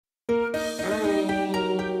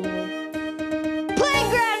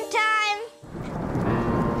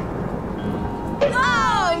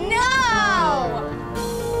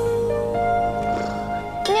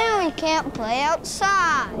play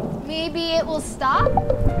outside. Maybe it will stop?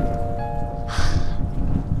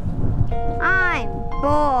 I'm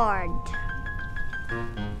bored.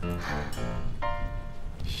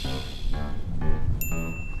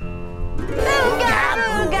 Booga,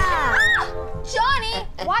 booga! Johnny,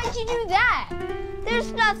 why'd you do that?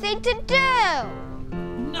 There's nothing to do.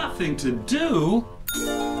 Nothing to do?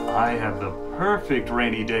 I have the perfect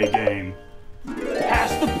rainy day game.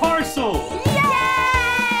 Pass the parcel!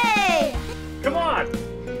 Yay! Come on!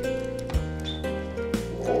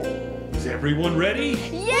 Is everyone ready?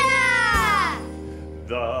 Yeah!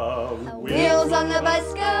 The Wheels on the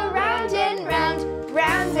bus go round and round,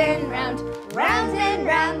 round and round, round and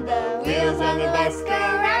round. The wheels on the bus go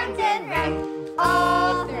round and round,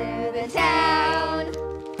 all through the town.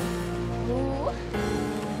 Ooh.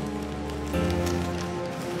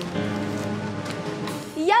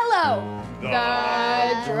 Yellow. The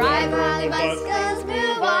driver on the bus goes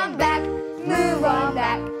move on back, move on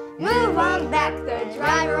back, move on back. The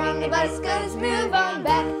driver on the bus goes move on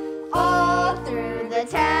back, all through the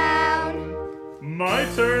town. My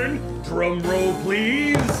turn. Drum roll,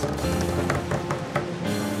 please.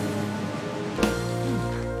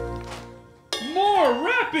 More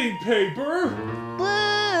wrapping paper.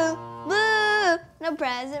 Blue, blue, no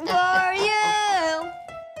present for you.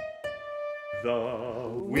 The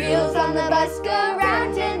Wheels on the bus go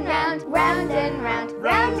round and round, round and round,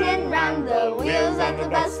 round and round. The wheels on the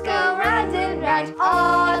bus go round and round,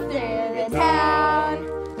 all through the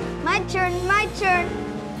town. My turn, my turn.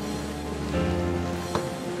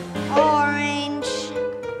 Orange.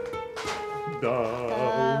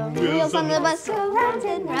 The Wheels on the bus go round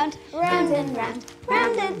and round, round and round,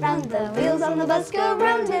 round and round. The wheels on the bus go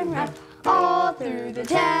round and round, all through the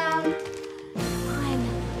town.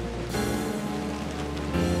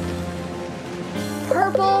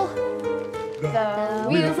 Purple. The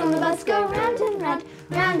wheels on the bus go round and round,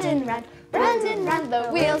 round and round, round and round. The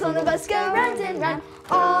wheels on the bus go round and round,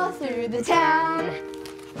 all through the town.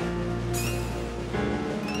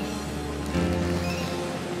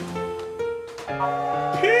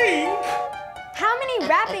 pink. How many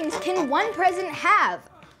wrappings can one present have?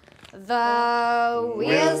 The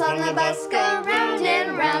wheels on the bus go round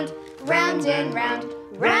and round, round and round,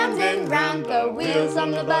 round and round. The wheels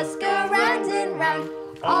on the bus go round and round,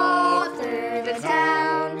 all through the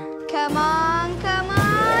town. Come on, come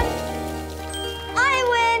on. I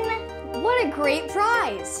win. What a great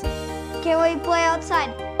prize. Can we play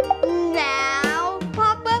outside now?